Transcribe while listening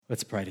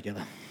Let's pray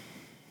together.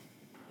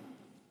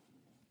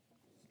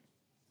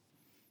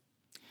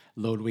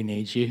 Lord, we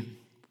need you.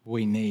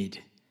 We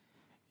need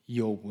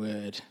your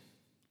word.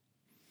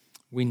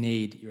 We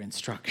need your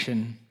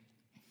instruction.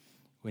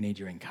 We need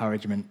your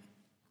encouragement.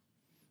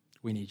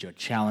 We need your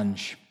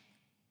challenge.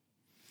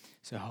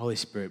 So, Holy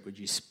Spirit, would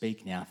you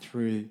speak now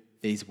through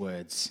these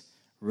words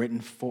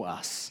written for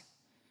us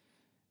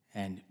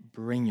and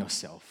bring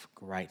yourself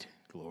great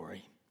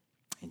glory.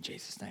 In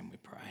Jesus' name we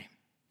pray.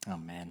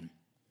 Amen.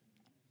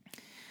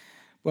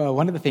 Well,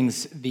 one of the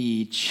things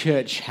the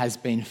church has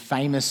been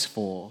famous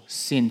for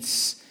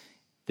since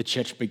the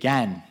church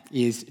began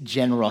is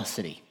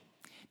generosity.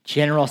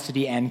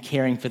 Generosity and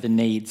caring for the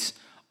needs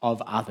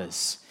of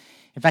others.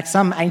 In fact,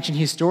 some ancient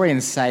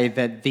historians say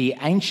that the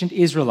ancient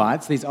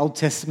Israelites, these Old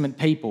Testament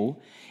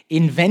people,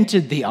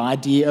 invented the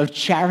idea of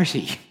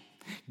charity.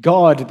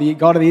 God, the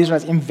God of the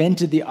Israelites,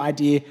 invented the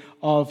idea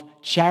of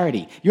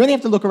charity. You only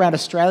have to look around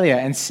Australia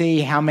and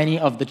see how many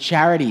of the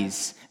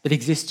charities that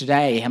exist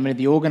today, how many of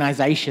the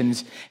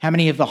organisations, how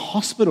many of the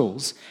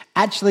hospitals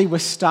actually were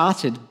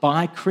started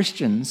by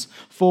Christians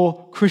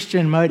for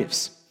Christian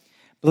motives.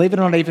 Believe it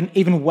or not,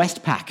 even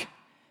Westpac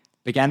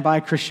began by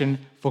a Christian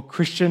for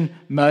Christian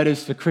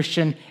motives, for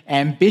Christian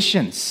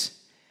ambitions.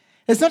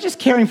 It's not just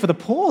caring for the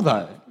poor,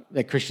 though,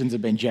 that Christians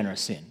have been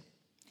generous in.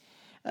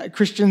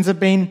 Christians have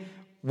been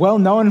well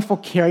known for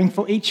caring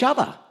for each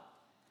other.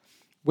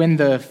 When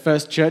the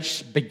first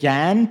church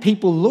began,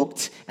 people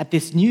looked at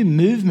this new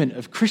movement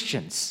of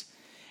Christians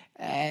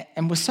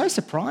and were so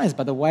surprised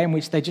by the way in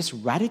which they just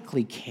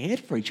radically cared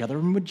for each other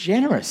and were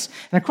generous.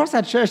 And across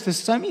our church, there's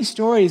so many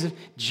stories of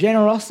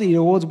generosity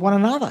towards one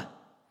another.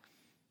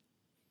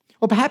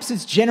 Or perhaps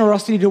it's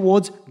generosity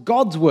towards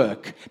God's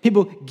work.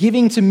 People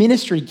giving to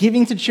ministry,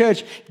 giving to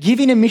church,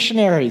 giving to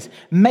missionaries,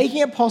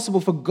 making it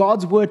possible for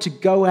God's word to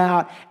go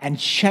out and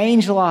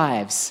change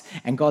lives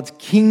and God's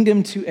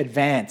kingdom to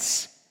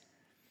advance.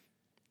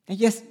 And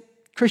yes,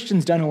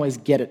 Christians don't always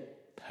get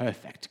it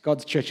perfect.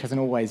 God's church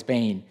hasn't always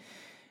been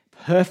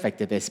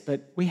perfect at this,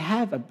 but we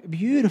have a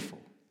beautiful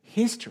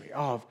history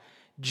of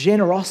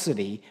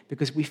generosity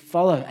because we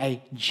follow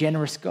a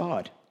generous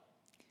God.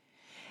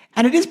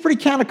 And it is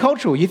pretty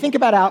countercultural. You think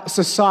about our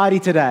society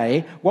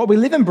today, what we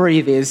live and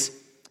breathe is,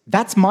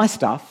 that's my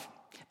stuff,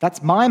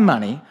 that's my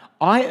money,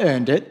 I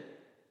earned it,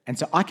 and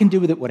so I can do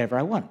with it whatever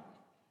I want.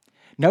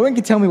 No one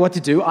can tell me what to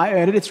do, I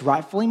earned it, it's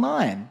rightfully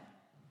mine.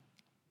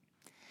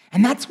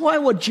 And that's why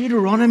what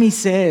Deuteronomy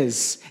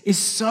says is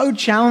so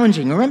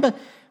challenging. Remember,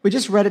 we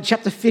just read it,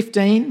 chapter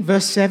 15,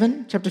 verse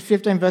 7. Chapter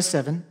 15, verse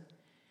 7.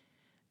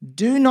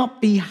 Do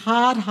not be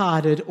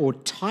hard-hearted or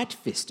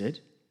tight-fisted,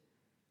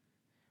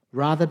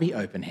 rather be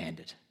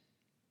open-handed.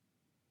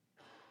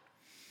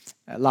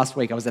 Last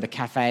week I was at a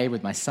cafe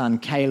with my son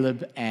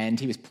Caleb and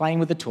he was playing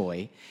with a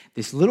toy.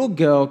 This little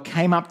girl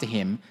came up to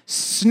him,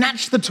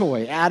 snatched the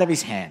toy out of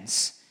his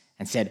hands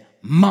and said,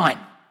 "Mine,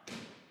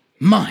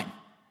 mine."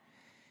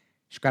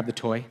 She grabbed the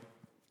toy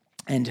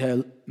and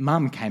her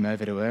mum came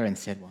over to her and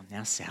said, "Well,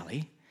 now,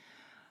 Sally,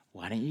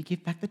 why don't you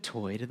give back the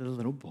toy to the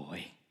little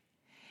boy?"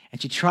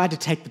 And she tried to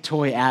take the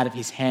toy out of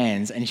his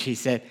hands and she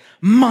said,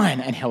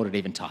 "Mine," and held it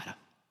even tighter.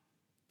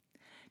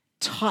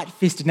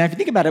 Tight-fisted. Now, if you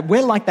think about it,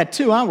 we're like that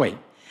too, aren't we?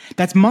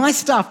 That's my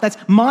stuff, that's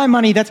my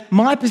money, that's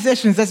my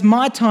possessions, that's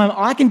my time.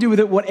 I can do with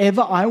it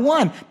whatever I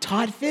want.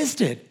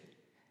 Tight-fisted.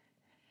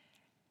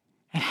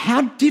 And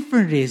how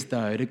different it is,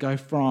 though, to go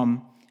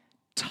from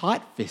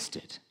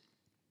tight-fisted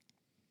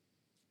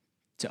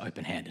to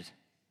open-handed.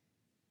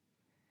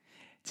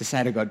 To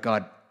say to God,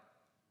 "God,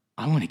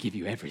 I want to give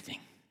you everything.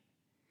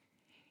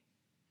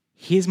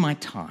 Here's my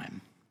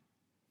time.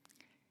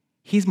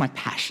 Here's my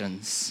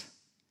passions.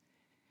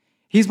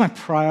 Here's my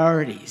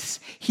priorities.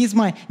 Here's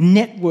my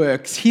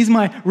networks. Here's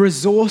my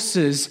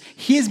resources.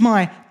 Here's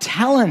my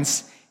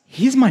talents.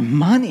 Here's my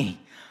money.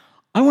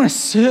 I want to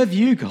serve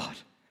you, God.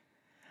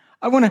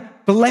 I want to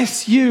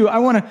bless you. I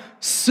want to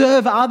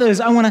serve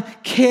others. I want to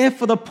care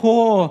for the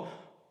poor.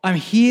 I'm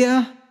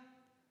here.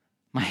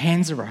 My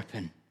hands are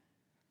open."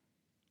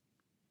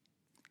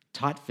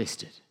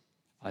 Tight-fisted,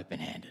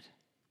 open-handed.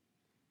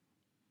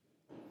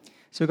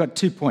 So we've got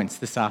 2 points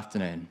this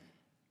afternoon.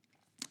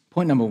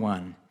 Point number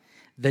 1,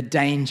 the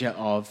danger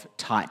of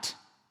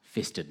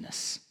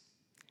tight-fistedness.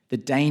 The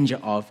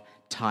danger of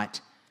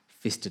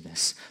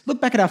tight-fistedness.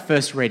 Look back at our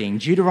first reading,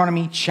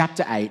 Deuteronomy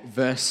chapter 8,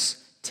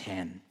 verse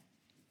 10.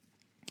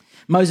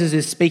 Moses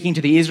is speaking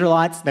to the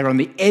Israelites. They're on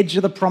the edge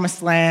of the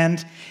promised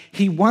land.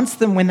 He wants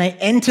them, when they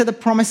enter the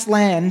promised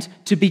land,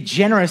 to be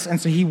generous, and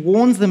so he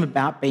warns them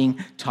about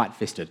being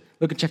tight-fisted.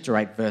 Look at chapter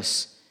 8,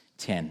 verse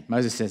 10.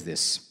 Moses says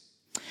this,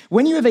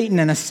 "When you have eaten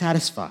and are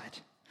satisfied,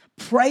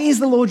 praise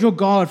the Lord your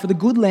God for the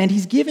good land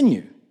he's given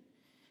you.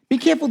 Be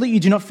careful that you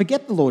do not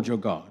forget the Lord your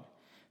God,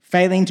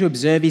 failing to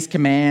observe his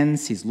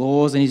commands, his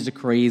laws, and his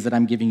decrees that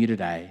I'm giving you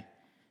today.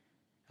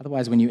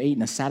 Otherwise, when you eat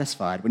and are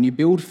satisfied, when you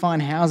build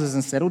fine houses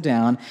and settle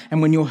down,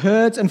 and when your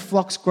herds and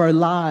flocks grow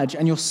large,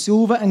 and your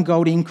silver and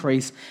gold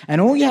increase, and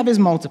all you have is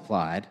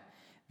multiplied,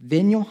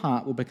 then your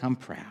heart will become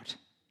proud,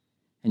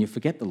 and you'll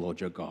forget the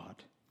Lord your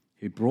God,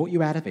 who brought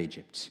you out of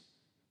Egypt,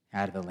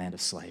 out of the land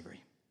of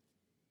slavery.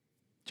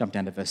 Jump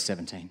down to verse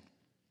 17.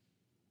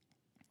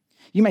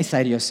 You may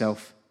say to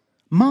yourself,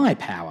 my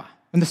power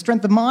and the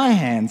strength of my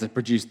hands have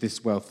produced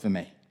this wealth for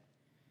me.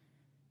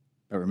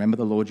 But remember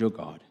the Lord your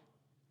God,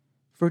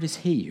 for it is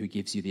he who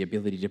gives you the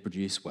ability to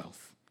produce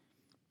wealth,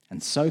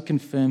 and so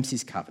confirms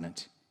his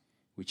covenant,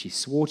 which he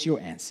swore to your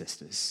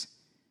ancestors,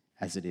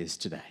 as it is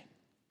today.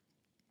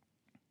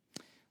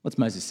 What's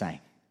Moses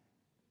saying?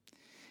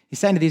 He's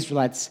saying to the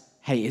Israelites,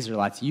 hey,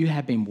 Israelites, you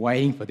have been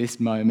waiting for this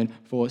moment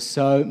for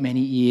so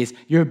many years.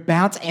 You're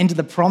about to enter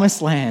the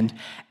promised land,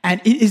 and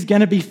it is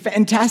going to be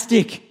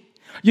fantastic.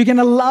 You're going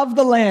to love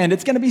the land.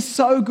 It's going to be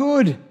so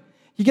good.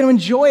 You're going to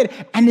enjoy it,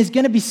 and there's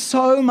going to be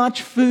so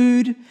much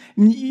food.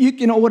 You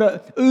can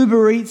order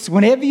Uber Eats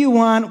whenever you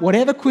want,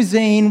 whatever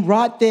cuisine,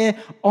 right there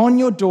on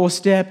your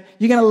doorstep.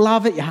 You're going to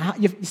love it.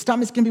 Your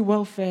stomach's going to be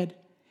well fed,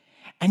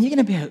 and you're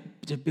going to be able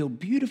to build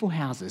beautiful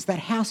houses. That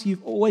house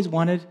you've always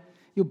wanted,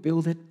 you'll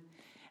build it.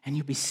 And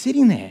you'll be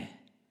sitting there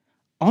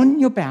on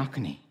your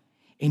balcony,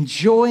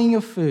 enjoying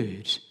your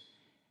food.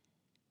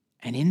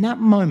 And in that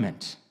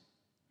moment,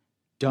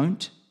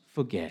 don't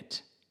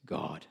forget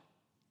God.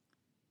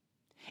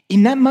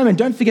 In that moment,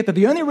 don't forget that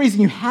the only reason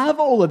you have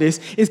all of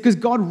this is because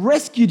God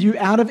rescued you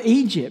out of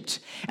Egypt,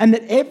 and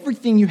that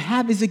everything you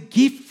have is a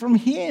gift from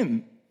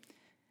him.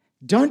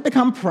 Don't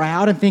become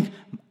proud and think,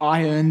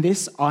 I earned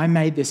this, I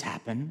made this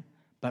happen,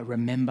 but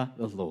remember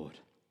the Lord.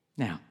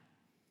 Now,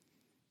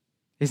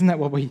 isn't that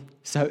what we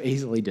so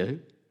easily do?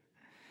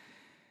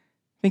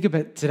 Think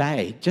about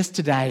today, just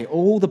today,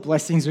 all the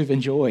blessings we've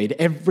enjoyed,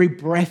 every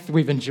breath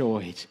we've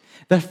enjoyed,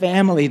 the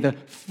family, the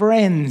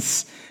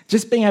friends,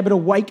 just being able to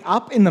wake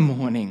up in the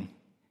morning,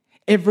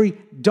 every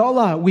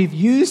dollar we've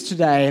used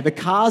today, the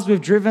cars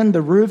we've driven,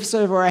 the roofs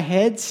over our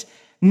heads,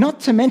 not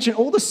to mention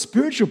all the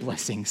spiritual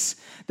blessings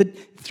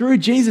that through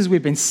Jesus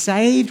we've been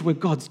saved, we're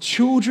God's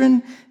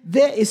children.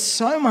 There is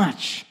so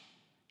much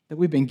that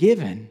we've been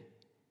given.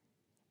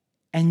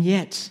 And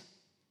yet,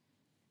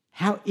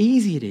 how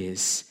easy it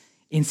is,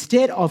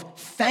 instead of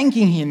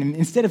thanking him,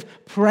 instead of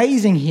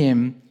praising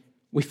him,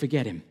 we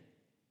forget him.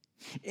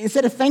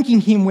 Instead of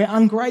thanking him, we're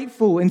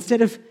ungrateful.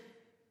 Instead of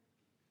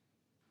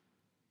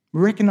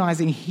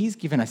recognizing he's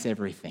given us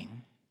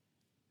everything,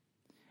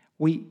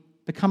 we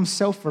become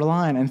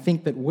self-reliant and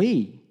think that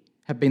we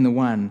have been the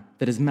one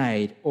that has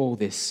made all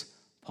this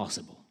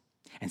possible.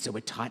 And so we're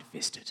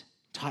tight-fisted.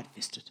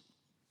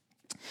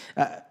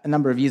 A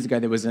number of years ago,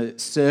 there was a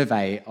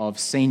survey of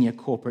senior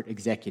corporate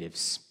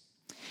executives.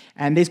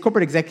 And these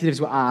corporate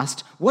executives were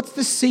asked, what's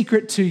the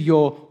secret to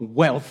your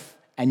wealth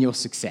and your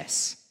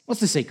success?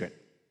 What's the secret?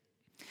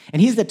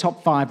 And here's their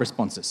top 5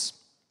 responses.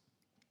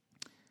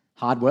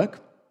 Hard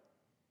work.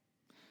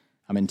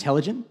 I'm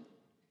intelligent.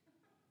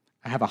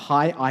 I have a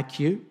high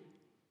IQ.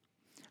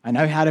 I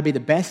know how to be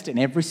the best in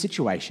every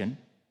situation.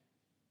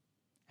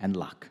 And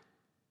luck.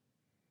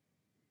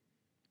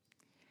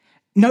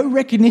 No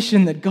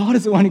recognition that God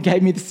is the one who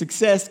gave me the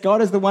success.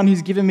 God is the one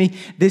who's given me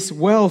this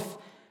wealth.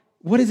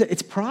 What is it?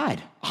 It's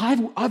pride.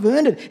 I've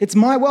earned it. It's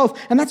my wealth.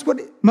 And that's what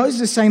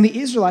Moses is saying the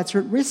Israelites are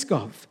at risk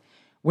of.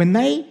 When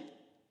they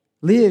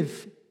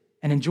live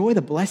and enjoy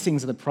the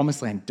blessings of the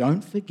promised land,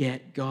 don't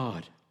forget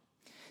God.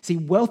 See,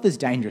 wealth is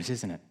dangerous,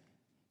 isn't it?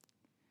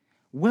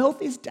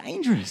 Wealth is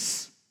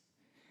dangerous.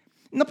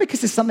 Not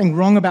because there's something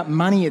wrong about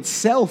money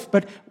itself,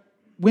 but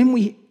when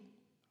we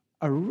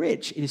are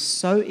rich, it is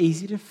so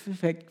easy to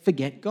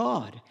forget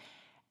God.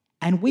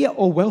 And we are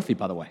all wealthy,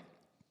 by the way.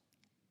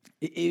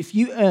 If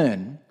you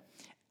earn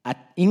an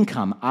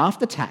income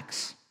after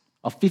tax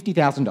of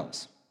 $50,000, and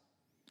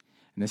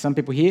there's some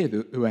people here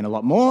who earn a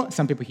lot more,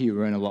 some people here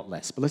who earn a lot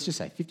less, but let's just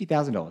say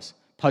 $50,000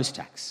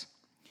 post-tax,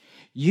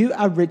 you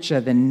are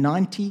richer than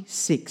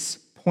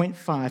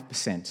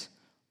 96.5%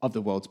 of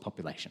the world's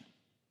population.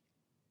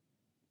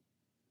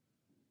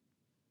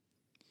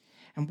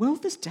 And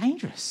wealth is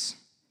dangerous,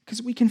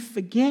 because we can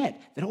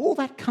forget that all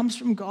that comes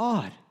from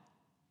God.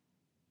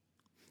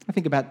 I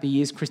think about the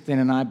years Christine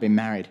and I have been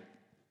married.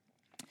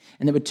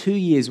 And there were 2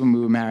 years when we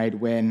were married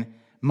when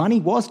money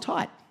was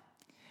tight.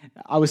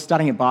 I was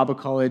studying at Bible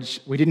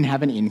college. We didn't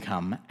have an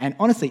income. And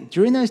honestly,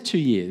 during those 2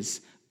 years,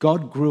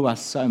 God grew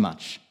us so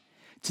much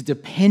to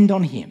depend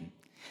on him,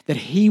 that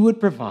he would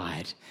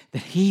provide,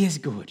 that he is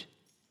good.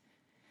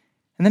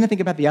 And then I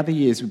think about the other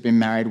years we've been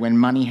married when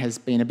money has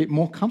been a bit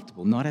more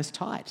comfortable, not as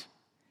tight.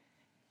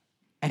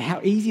 And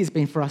how easy it's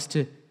been for us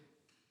to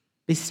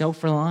be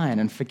self-reliant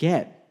and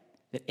forget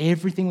that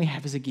everything we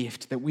have is a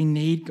gift, that we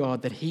need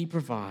God, that he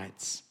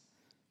provides.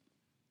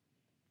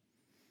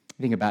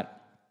 Think about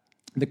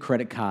the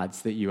credit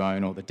cards that you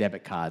own or the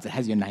debit cards. It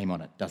has your name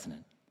on it, doesn't it?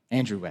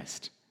 Andrew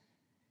West.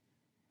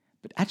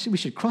 But actually we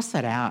should cross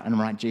that out and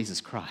write Jesus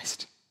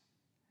Christ.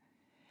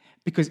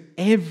 Because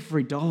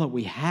every dollar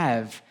we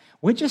have,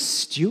 we're just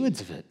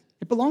stewards of it.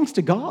 It belongs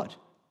to God.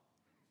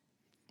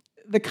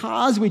 The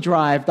cars we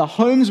drive, the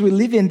homes we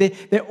live in,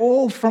 they're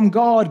all from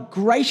God,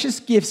 gracious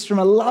gifts from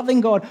a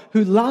loving God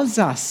who loves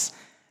us.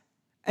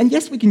 And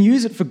yes, we can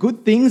use it for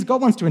good things.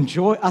 God wants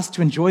us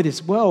to enjoy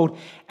this world,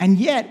 and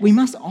yet we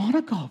must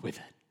honor God with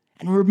it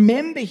and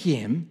remember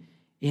him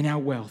in our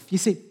wealth. You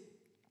see,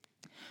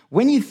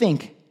 when you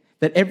think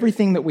that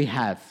everything that we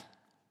have,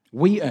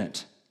 we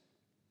earned,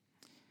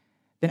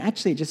 then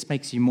actually it just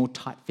makes you more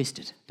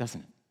tight-fisted,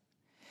 doesn't it?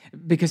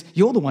 Because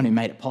you're the one who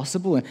made it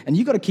possible, and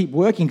you've got to keep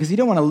working because you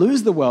don't want to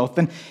lose the wealth.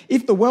 And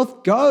if the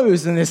wealth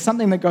goes and there's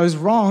something that goes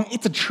wrong,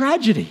 it's a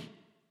tragedy.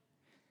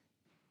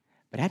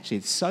 But actually,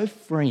 it's so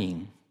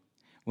freeing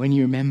when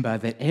you remember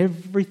that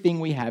everything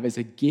we have is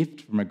a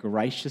gift from a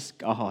gracious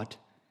God,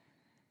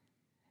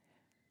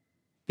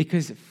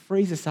 because it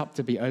frees us up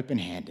to be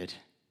open-handed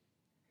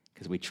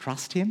because we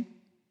trust him,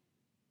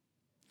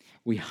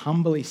 we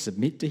humbly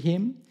submit to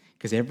him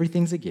because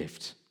everything's a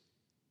gift,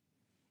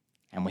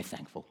 and we're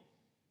thankful.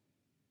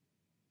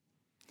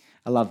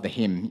 I love the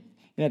hymn.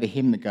 You know the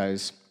hymn that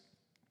goes,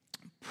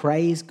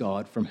 "Praise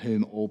God from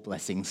whom all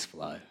blessings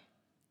flow."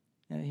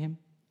 You know the hymn?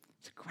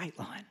 It's a great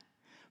line.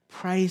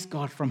 Praise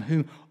God from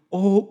whom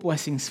all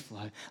blessings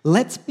flow.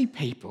 Let's be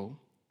people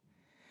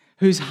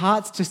whose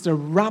hearts just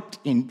erupt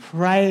in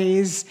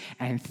praise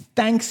and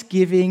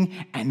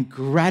thanksgiving and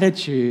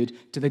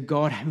gratitude to the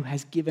God who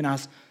has given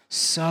us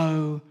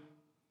so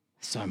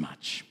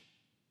much.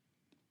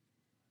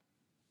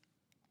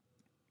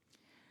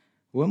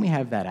 When we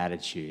have that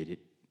attitude, it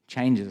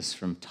changes us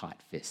from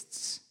tight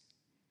fists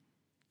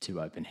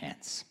to open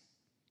hands.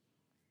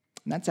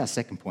 And that's our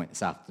second point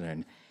this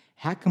afternoon.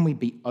 How can we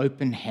be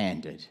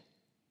open-handed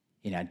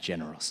in our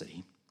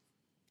generosity?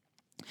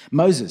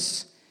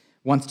 Moses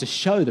wants to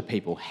show the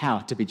people how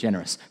to be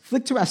generous.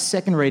 Flick to our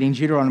second reading,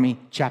 Deuteronomy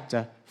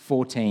chapter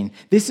 14.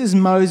 This is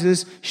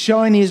Moses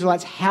showing the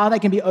Israelites how they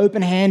can be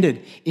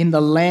open-handed in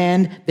the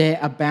land they're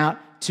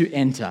about to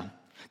enter.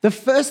 The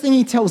first thing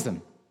he tells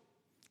them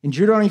in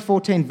Deuteronomy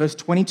 14, verse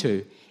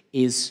 22,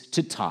 is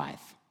to tithe.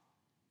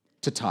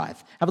 To tithe.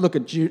 Have a look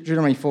at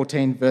Deuteronomy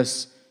 14,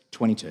 verse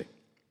 22.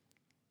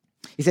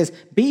 He says,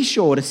 "Be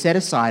sure to set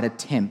aside a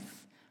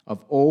tenth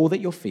of all that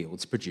your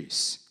fields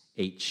produce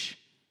each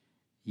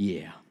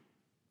year."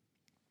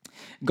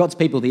 God's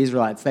people, the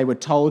Israelites, they were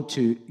told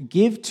to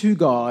give to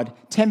God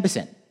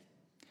 10%.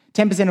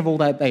 10% of all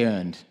that they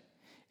earned.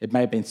 It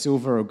may have been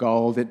silver or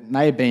gold. It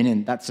may have been,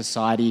 in that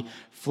society,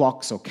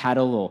 flocks or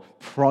cattle or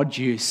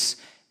produce.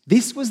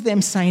 This was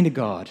them saying to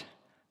God,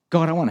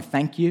 "God, I want to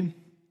thank you.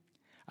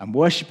 I'm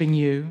worshiping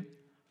you.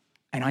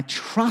 And I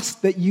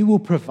trust that you will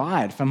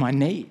provide for my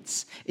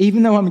needs.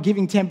 Even though I'm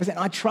giving 10%,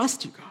 I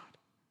trust you, God."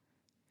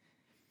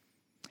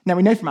 Now,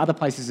 we know from other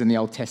places in the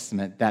Old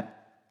Testament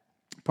that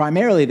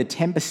primarily the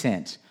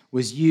 10%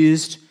 was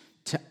used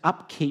to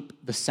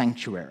upkeep the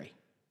sanctuary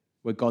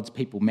where God's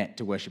people met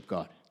to worship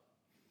God,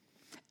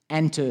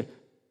 and to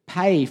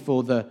pay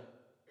for the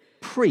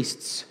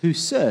priests who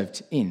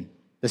served in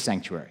the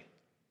sanctuary.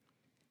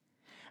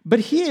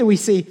 But here we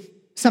see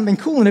something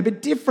cool and a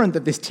bit different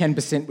that this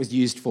 10% was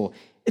used for.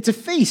 It's a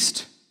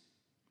feast.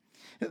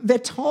 They're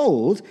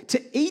told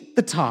to eat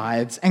the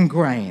tithes and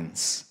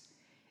grains.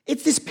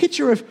 It's this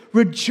picture of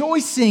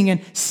rejoicing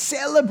and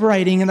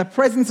celebrating in the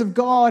presence of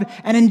God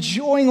and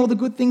enjoying all the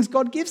good things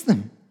God gives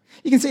them.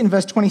 You can see in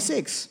verse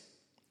 26.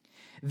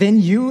 "Then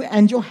you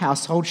and your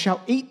household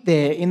shall eat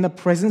there in the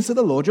presence of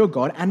the Lord your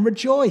God and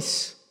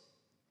rejoice."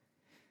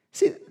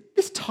 See,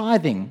 this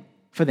tithing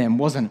for them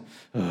wasn't,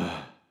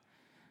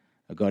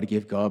 "I've got to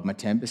give God my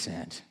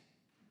 10%.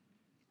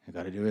 I've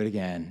got to do it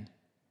again."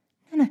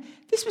 No,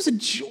 this was a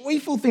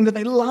joyful thing that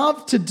they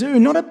loved to do,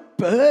 not a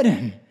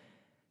burden,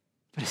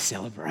 but a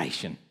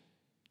celebration.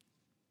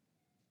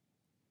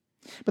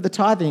 But the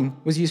tithing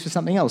was used for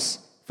something else,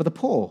 for the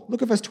poor.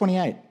 Look at verse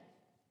 28.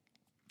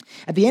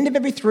 "At the end of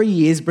every 3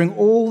 years, bring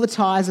all the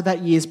tithes of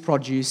that year's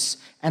produce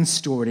and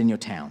store it in your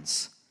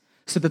towns,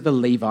 so that the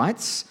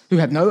Levites, who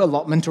have no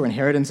allotment or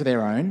inheritance of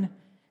their own,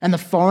 and the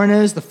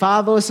foreigners, the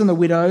fatherless, and the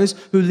widows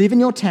who live in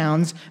your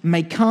towns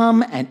may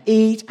come and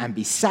eat and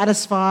be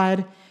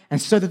satisfied,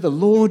 and so that the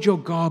Lord your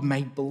God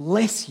may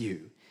bless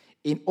you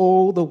in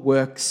all the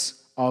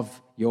works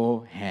of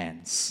your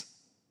hands."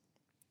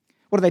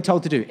 What are they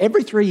told to do?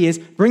 Every 3 years,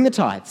 bring the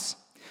tithes,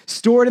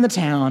 store it in the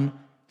town.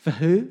 For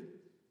who?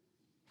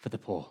 For the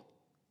poor,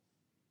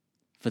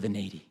 for the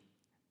needy,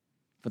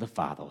 for the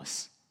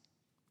fatherless.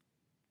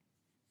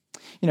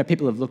 You know,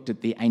 people have looked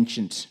at the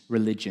ancient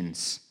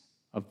religions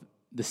of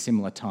the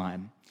similar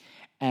time,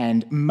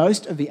 and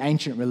most of the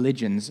ancient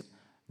religions,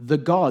 the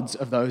gods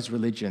of those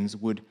religions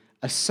would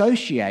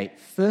associate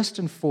first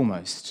and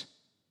foremost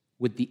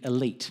with the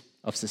elite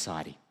of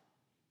society.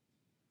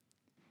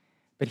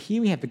 But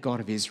here we have the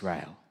God of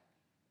Israel,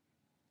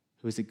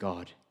 who is a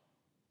God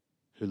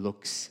who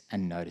looks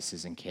and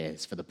notices and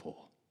cares for the poor,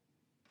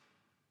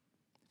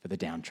 for the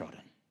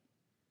downtrodden,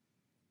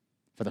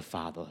 for the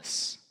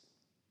fatherless,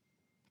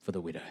 for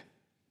the widow.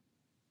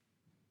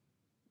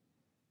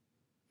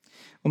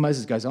 Well,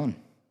 Moses goes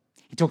on.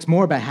 He talks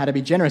more about how to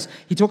be generous.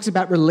 He talks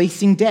about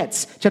releasing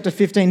debts. Chapter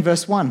 15,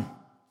 verse 1.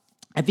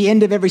 "At the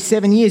end of every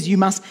 7 years, you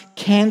must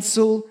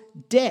cancel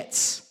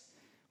debts."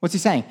 What's he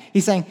saying?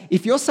 He's saying,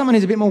 if you're someone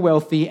who's a bit more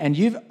wealthy and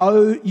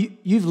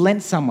you've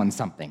lent someone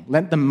something,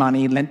 lent them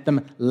money, lent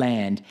them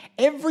land,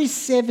 every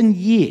 7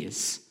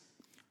 years,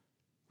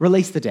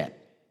 release the debt.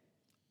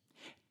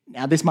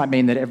 Now, this might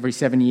mean that every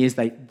 7 years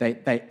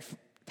they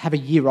have a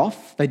year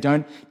off. They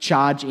don't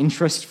charge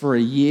interest for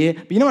a year.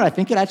 But you know what I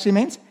think it actually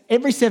means?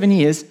 Every 7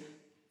 years,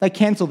 they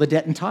cancel the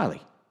debt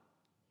entirely.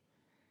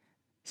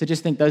 So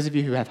just think, those of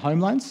you who have home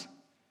loans,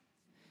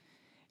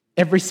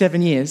 every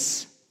 7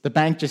 years, the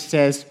bank just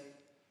says,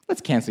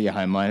 let's cancel your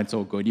home loan. It's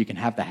all good. You can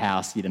have the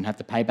house. You don't have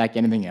to pay back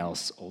anything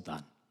else. All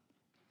done.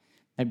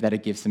 Maybe that'll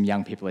give some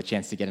young people a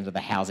chance to get into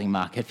the housing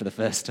market for the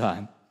first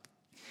time.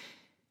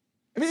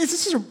 I mean,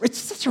 it's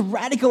such a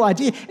radical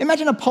idea.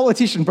 Imagine a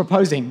politician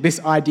proposing this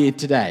idea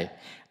today.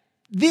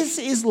 This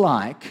is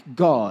like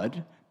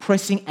God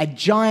pressing a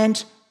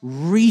giant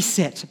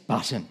reset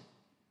button.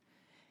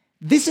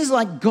 This is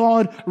like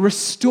God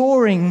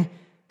restoring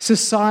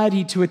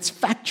society to its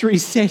factory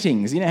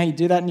settings. You know how you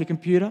do that in your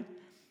computer?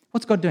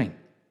 What's God doing?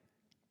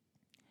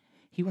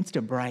 He wants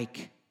to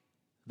break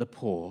the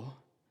poor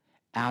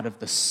out of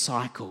the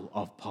cycle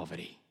of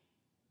poverty.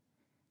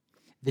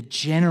 The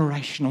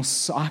generational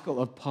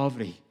cycle of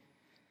poverty.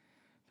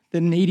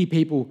 The needy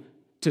people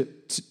to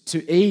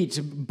eat,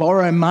 to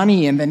borrow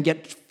money, and then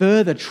get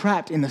further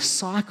trapped in the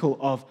cycle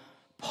of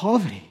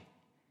poverty.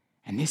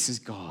 And this is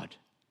God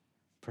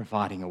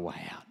providing a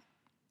way out.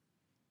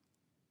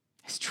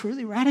 It's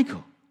truly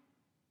radical.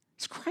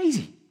 It's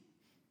crazy.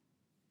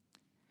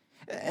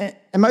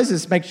 And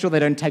Moses makes sure they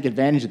don't take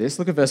advantage of this.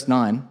 Look at verse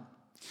 9.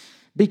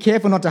 Be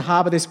careful not to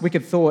harbour this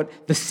wicked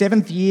thought. The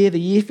 7th year, the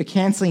year for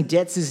cancelling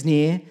debts, is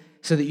near,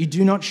 so that you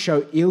do not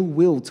show ill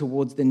will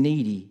towards the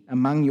needy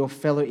among your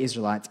fellow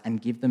Israelites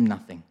and give them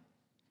nothing.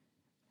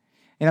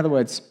 In other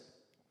words,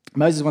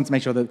 Moses wants to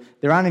make sure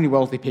that there aren't any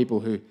wealthy people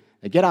who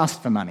they get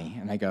asked for money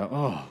and they go,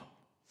 oh,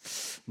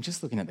 I'm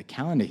just looking at the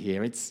calendar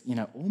here. It's,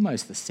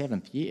 almost the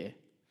 7th year.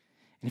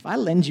 And if I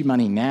lend you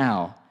money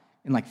now,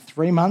 in like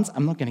 3 months,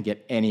 I'm not going to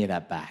get any of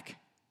that back.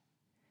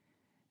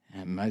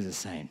 And Moses is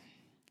saying,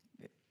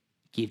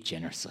 give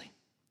generously.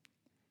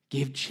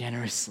 Give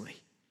generously.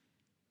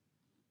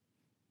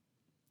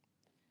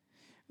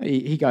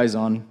 He goes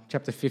on,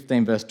 chapter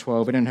 15, verse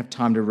 12. We don't have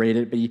time to read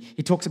it, but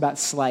he talks about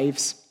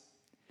slaves.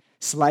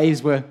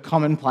 Slaves were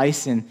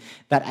commonplace in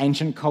that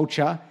ancient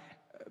culture,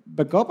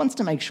 but God wants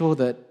to make sure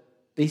that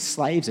these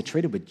slaves are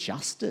treated with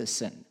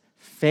justice and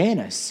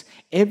fairness.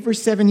 Every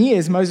 7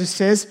 years, Moses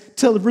says,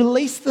 to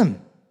release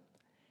them.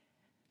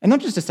 And not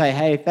just to say,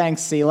 hey,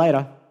 thanks, see you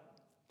later,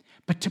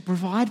 but to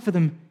provide for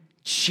them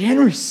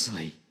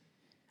generously,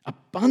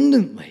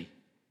 abundantly.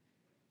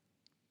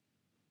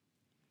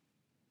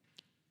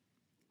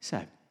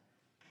 So,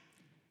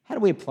 how do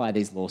we apply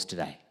these laws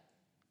today?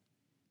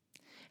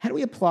 How do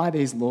we apply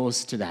these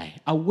laws today?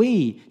 Are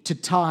we to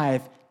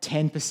tithe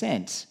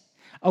 10%?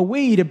 Are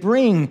we to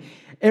bring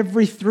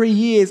every 3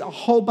 years a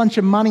whole bunch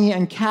of money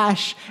and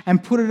cash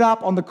and put it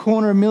up on the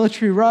corner of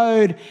Military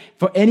Road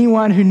for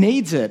anyone who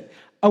needs it?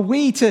 Are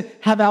we to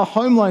have our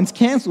home loans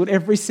cancelled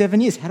every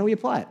 7 years? How do we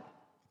apply it?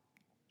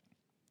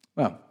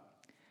 Well,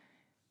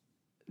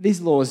 these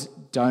laws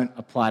don't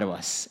apply to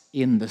us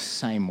in the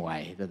same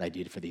way that they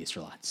did for the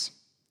Israelites.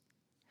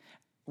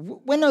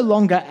 We're no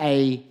longer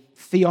a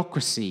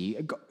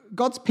theocracy.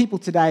 God's people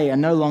today are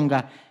no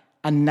longer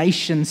a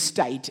nation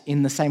state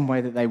in the same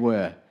way that they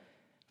were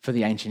for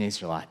the ancient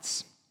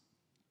Israelites.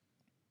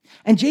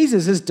 And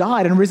Jesus has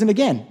died and risen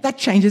again. That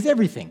changes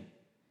everything.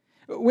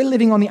 We're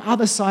living on the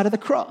other side of the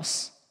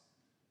cross.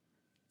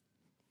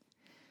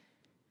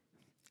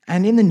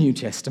 And in the New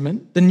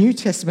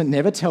Testament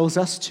never tells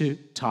us to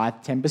tithe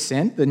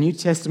 10%. The New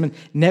Testament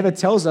never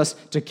tells us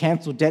to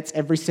cancel debts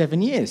every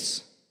 7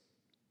 years.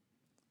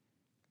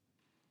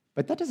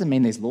 But that doesn't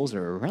mean these laws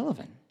are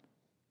irrelevant.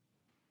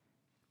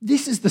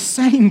 This is the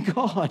same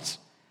God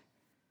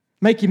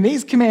making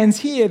these commands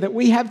here that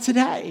we have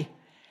today.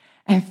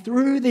 And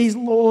through these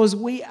laws,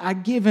 we are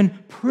given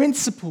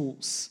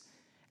principles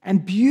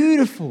and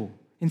beautiful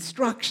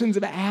instructions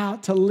about how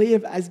to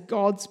live as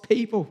God's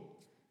people.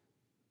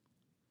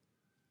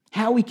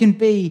 How we can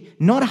be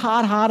not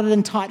hard-hearted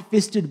and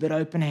tight-fisted, but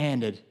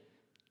open-handed.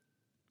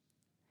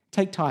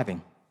 Take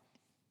tithing.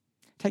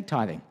 Take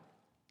tithing.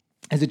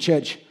 As a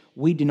church,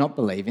 we do not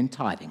believe in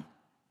tithing.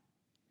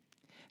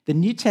 The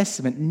New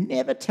Testament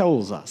never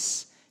tells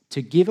us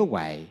to give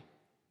away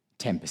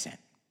 10%.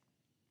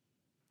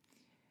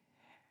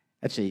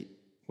 Actually,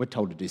 we're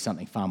told to do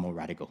something far more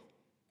radical.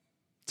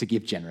 To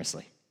give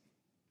generously.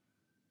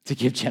 To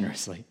give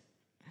generously.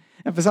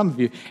 And for some of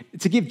you,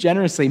 to give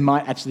generously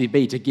might actually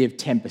be to give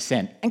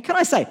 10%. And can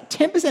I say,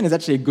 10% is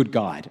actually a good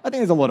guide. I think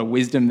there's a lot of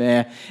wisdom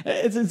there.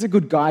 It's a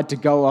good guide to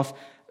go off.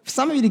 For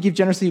some of you to give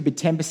generously would be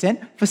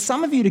 10%. For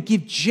some of you to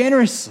give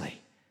generously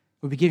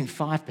would be giving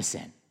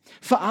 5%.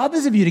 For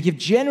others of you to give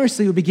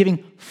generously would be giving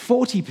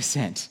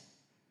 40%.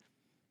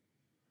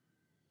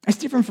 It's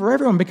different for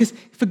everyone because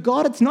for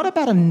God, it's not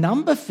about a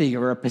number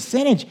figure or a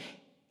percentage.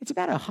 It's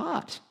about our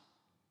heart.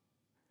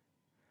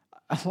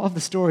 I love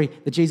the story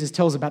that Jesus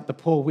tells about the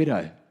poor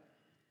widow.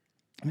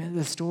 Remember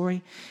the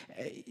story?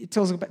 It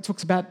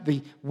talks about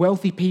the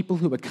wealthy people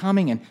who were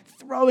coming and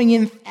throwing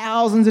in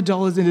thousands of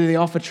dollars into the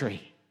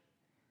offertory.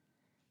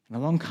 And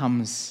along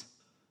comes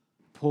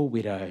a poor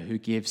widow who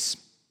gives,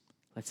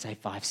 let's say,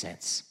 5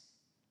 cents.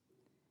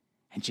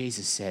 And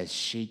Jesus says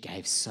she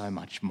gave so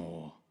much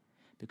more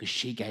because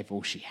she gave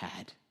all she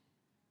had.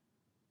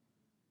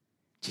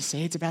 Do you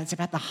see? It's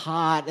about the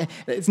heart.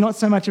 It's not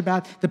so much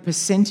about the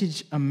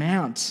percentage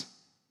amount,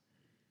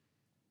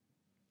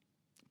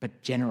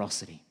 but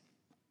generosity.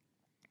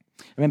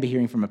 I remember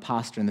hearing from a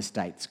pastor in the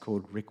States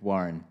called Rick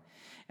Warren,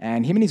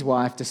 and him and his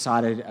wife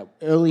decided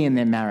early in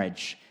their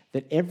marriage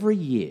that every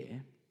year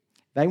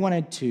they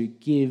wanted to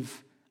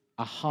give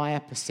a higher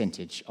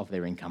percentage of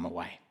their income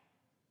away.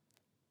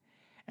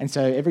 And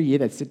so every year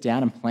they'd sit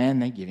down and plan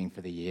their giving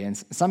for the year. And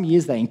some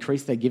years they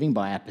increased their giving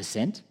by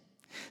 1%.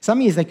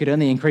 Some years they could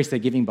only increase their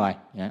giving by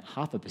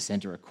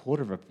 0.5% or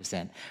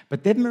 1/4%.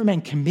 But they've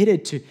remained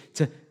committed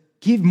to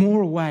give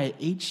more away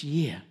each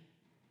year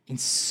in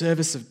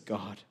service of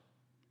God.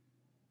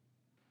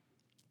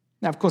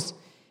 Now, of course,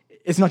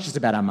 it's not just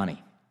about our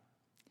money.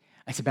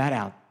 It's about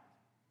our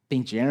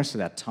being generous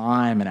with our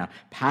time and our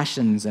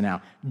passions and our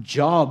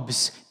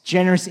jobs,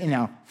 generous in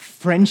our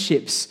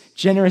friendships,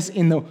 generous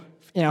in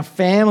our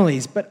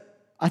families.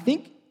 But I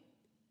think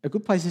a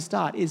good place to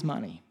start is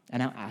money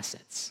and our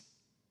assets.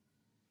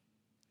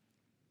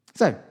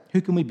 So,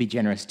 who can we be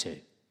generous to?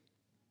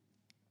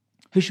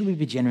 Who should we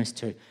be generous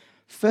to?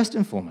 First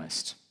and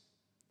foremost,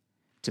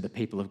 to the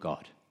people of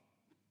God.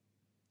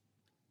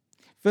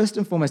 First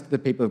and foremost, to the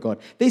people of God.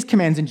 These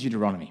commands in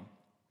Deuteronomy.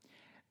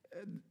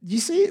 You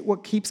see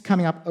what keeps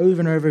coming up over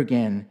and over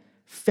again?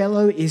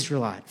 Fellow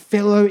Israelite,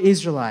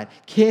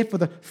 care for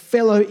the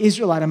fellow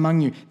Israelite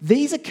among you.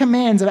 These are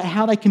commands about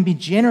how they can be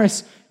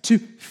generous to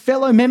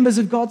fellow members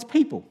of God's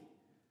people.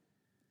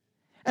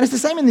 And it's the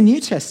same in the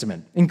New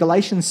Testament. In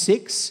Galatians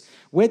 6,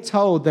 we're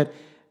told that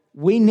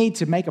we need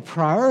to make a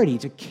priority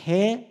to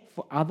care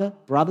for other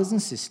brothers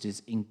and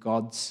sisters in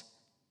God's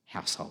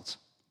household.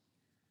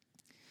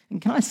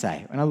 And can I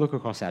say, when I look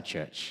across our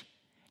church,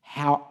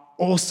 how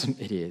awesome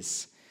it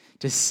is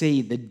to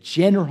see the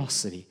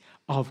generosity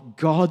of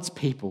God's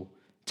people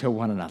to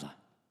one another.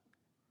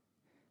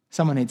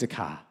 Someone needs a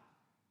car,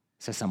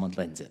 so someone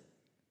lends it.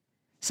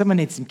 Someone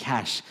needs some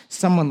cash,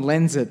 someone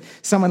lends it.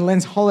 Someone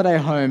lends holiday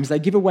homes, they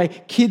give away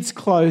kids'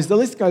 clothes. The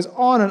list goes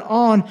on and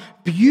on.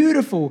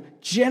 Beautiful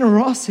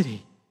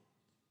generosity.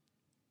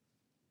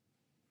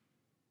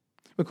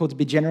 We're called to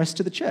be generous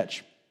to the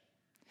church.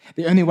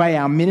 The only way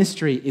our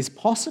ministry is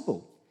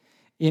possible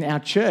in our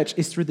church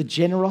is through the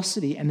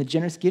generosity and the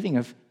generous giving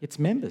of its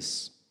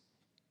members.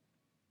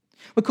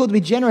 We're called to be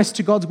generous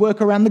to God's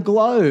work around the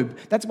globe.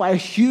 That's why a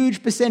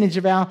huge percentage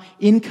of our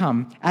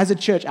income as a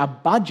church, our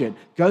budget,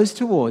 goes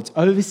towards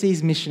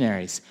overseas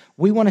missionaries.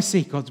 We want to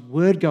see God's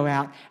word go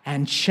out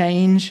and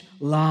change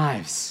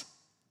lives.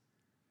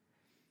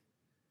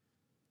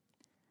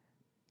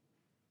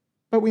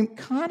 But we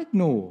can't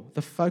ignore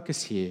the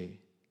focus here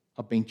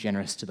of being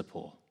generous to the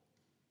poor.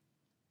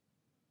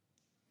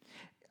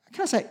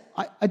 Can I say,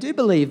 I do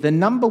believe the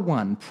number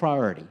one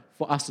priority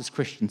for us as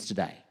Christians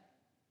today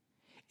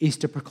is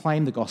to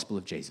proclaim the gospel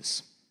of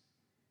Jesus.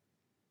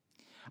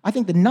 I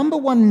think the number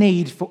one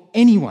need for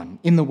anyone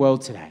in the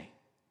world today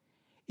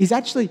is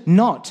actually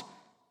not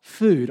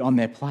food on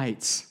their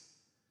plates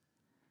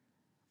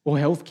or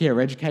healthcare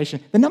or education.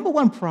 The number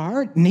one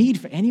need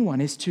for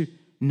anyone is to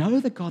know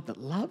the God that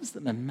loves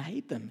them and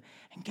made them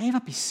and gave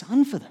up his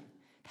son for them.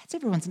 That's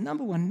everyone's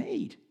number one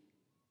need.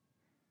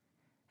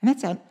 And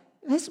that's our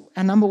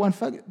number one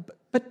focus.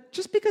 But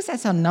just because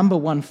that's our number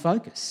one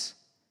focus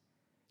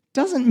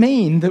doesn't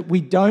mean that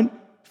we don't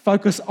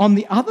focus on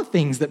the other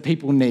things that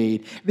people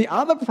need, the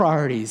other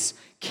priorities,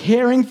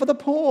 caring for the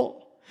poor,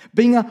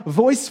 being a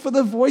voice for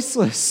the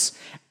voiceless,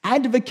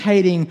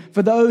 advocating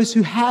for those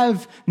who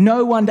have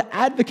no one to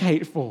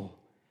advocate for.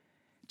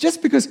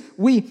 Just because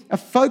we are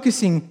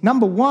focusing,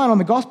 number one, on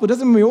the gospel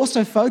doesn't mean we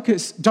also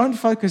don't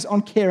focus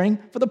on caring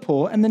for the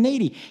poor and the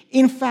needy.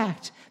 In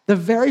fact, the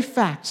very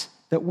fact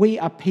that we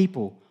are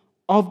people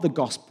of the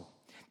gospel,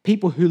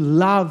 people who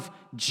love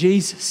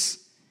Jesus,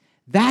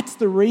 that's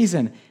the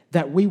reason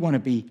that we want to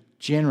be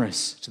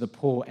generous to the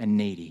poor and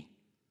needy,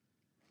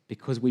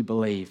 because we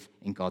believe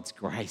in God's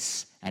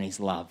grace and his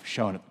love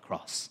shown at the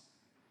cross.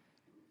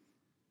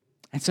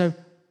 And so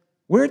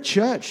we're a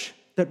church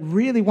that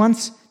really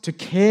wants to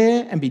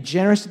care and be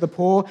generous to the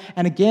poor.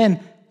 And again,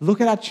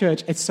 look at our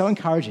church. It's so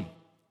encouraging.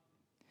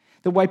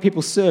 The way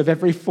people serve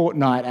every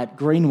fortnight at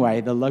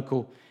Greenway, the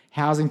local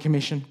housing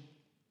commission.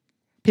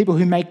 People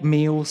who make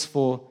meals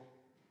for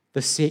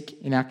the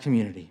sick in our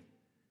community.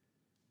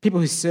 People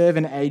who serve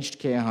in aged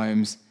care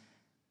homes.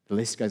 The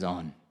list goes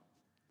on.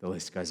 The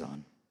list goes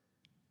on.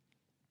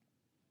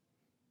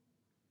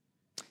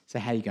 So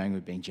how are you going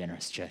with being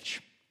generous,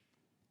 church?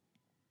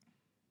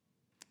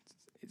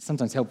 It's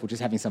sometimes helpful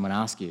just having someone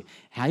ask you,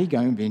 how are you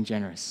going with being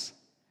generous?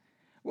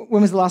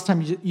 When was the last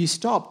time you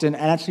stopped and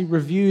actually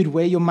reviewed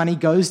where your money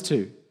goes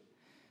to?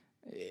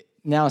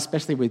 now,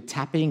 especially with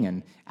tapping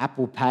and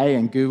Apple Pay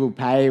and Google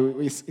Pay,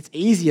 it's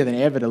easier than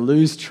ever to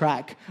lose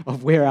track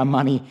of where our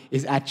money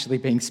is actually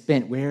being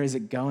spent. Where is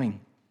it going?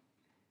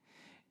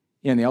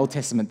 In the Old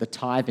Testament, the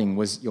tithing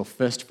was your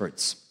first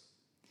fruits.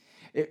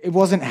 It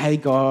wasn't, hey,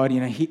 God,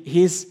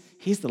 here's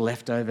the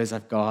leftovers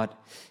I've got.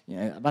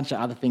 A bunch of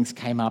other things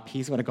came up.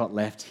 Here's what I got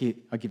left. Here,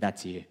 I'll give that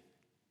to you.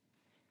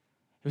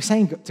 He was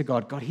saying to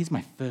God, God, here's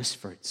my first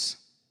fruits.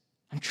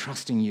 I'm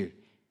trusting you.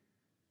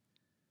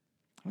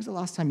 When was the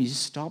last time you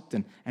just stopped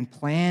and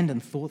planned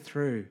and thought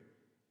through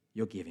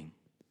your giving?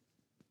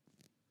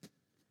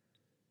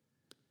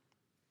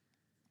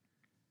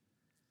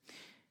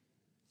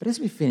 But as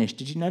we finish,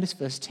 did you notice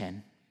verse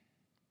 10?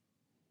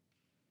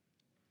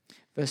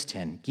 Verse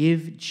 10,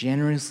 give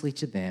generously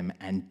to them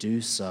and do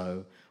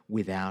so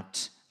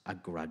without a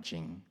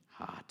grudging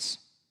heart.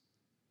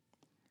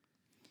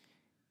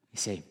 You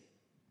see,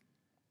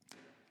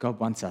 God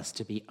wants us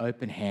to be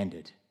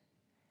open-handed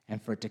and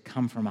for it to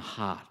come from a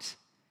heart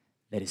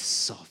that is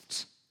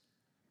soft,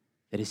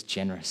 that is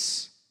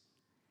generous,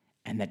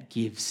 and that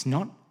gives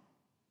not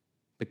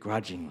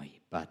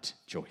begrudgingly, but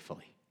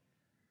joyfully.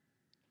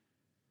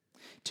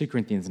 2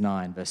 Corinthians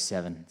 9, verse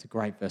 7. It's a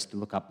great verse to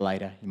look up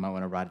later. You might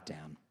want to write it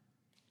down.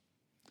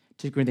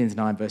 2 Corinthians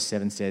 9, verse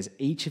 7 says,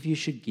 each of you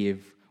should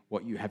give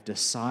what you have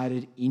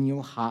decided in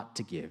your heart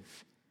to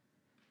give,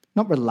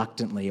 not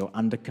reluctantly or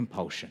under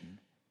compulsion,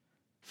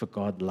 for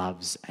God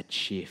loves a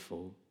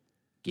cheerful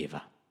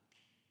giver.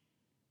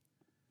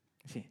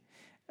 See,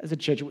 as a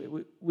church,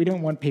 we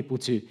don't want people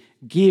to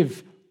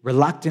give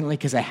reluctantly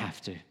because they have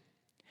to.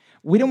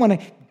 We don't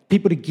want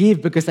people to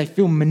give because they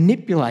feel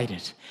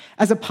manipulated.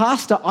 As a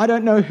pastor, I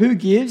don't know who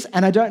gives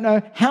and I don't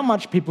know how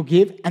much people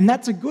give, and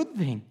that's a good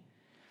thing.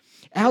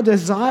 Our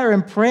desire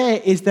and prayer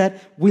is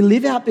that we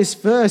live out this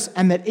verse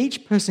and that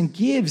each person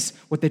gives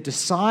what they've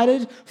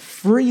decided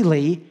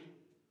freely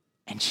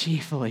and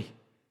cheerfully.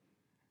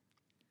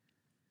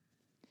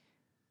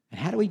 And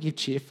how do we give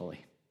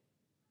cheerfully?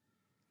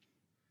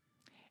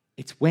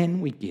 It's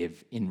when we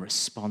give in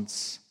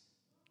response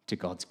to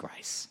God's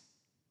grace.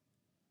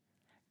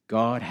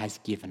 God has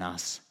given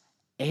us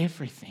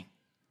everything,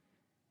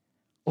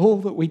 all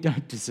that we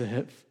don't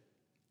deserve.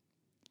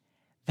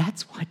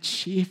 That's why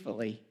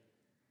cheerfully,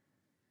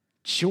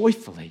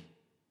 joyfully,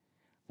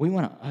 we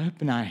want to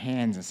open our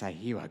hands and say,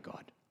 here you are,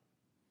 God.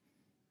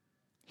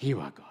 Here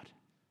you are, God.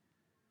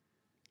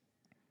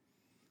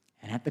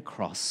 And at the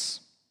cross,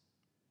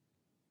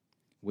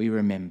 we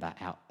remember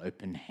our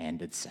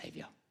open-handed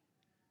Saviour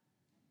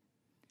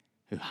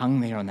who hung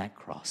there on that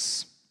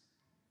cross,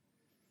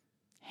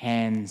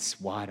 hands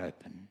wide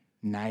open,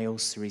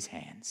 nails through his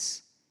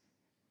hands,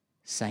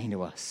 saying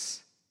to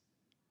us,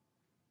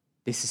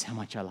 this is how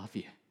much I love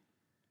you.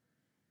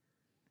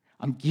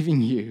 I'm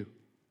giving you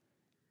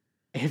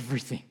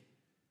everything.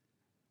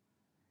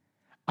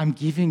 I'm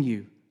giving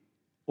you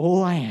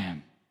all I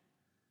am,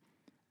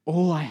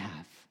 all I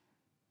have.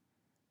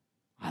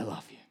 I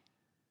love you.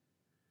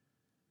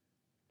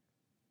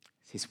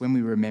 It's when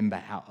we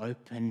remember our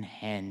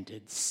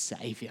open-handed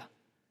Saviour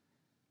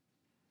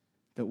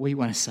that we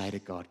want to say to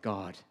God,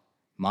 God,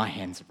 my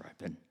hands are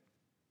open.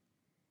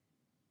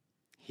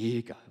 Here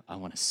you go. I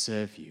want to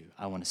serve you.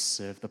 I want to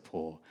serve the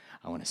poor.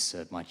 I want to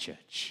serve my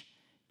church,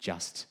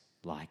 just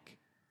like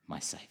my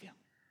Saviour.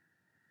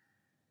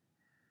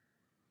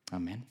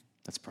 Amen.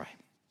 Let's pray.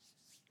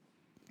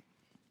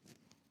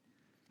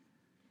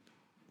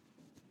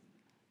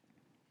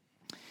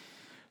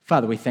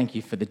 Father, we thank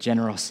you for the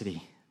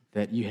generosity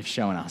that you have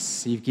shown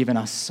us. You've given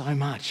us so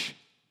much.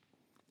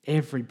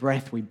 Every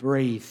breath we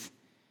breathe,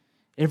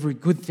 every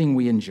good thing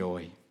we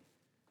enjoy.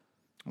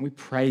 And we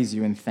praise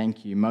you and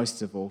thank you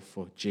most of all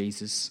for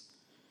Jesus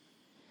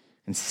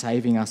and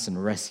saving us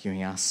and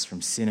rescuing us from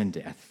sin and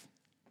death.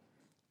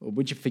 Lord,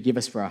 would you forgive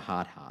us for our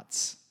hard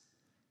hearts?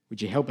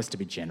 Would you help us to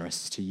be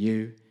generous to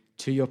you,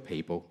 to your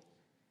people,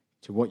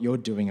 to what you're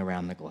doing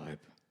around the globe?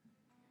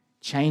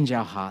 Change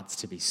our hearts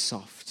to be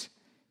soft.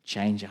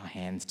 Change our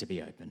hands to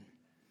be open.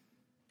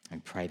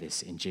 And pray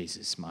this in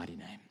Jesus' mighty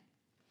name.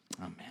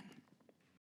 Amen.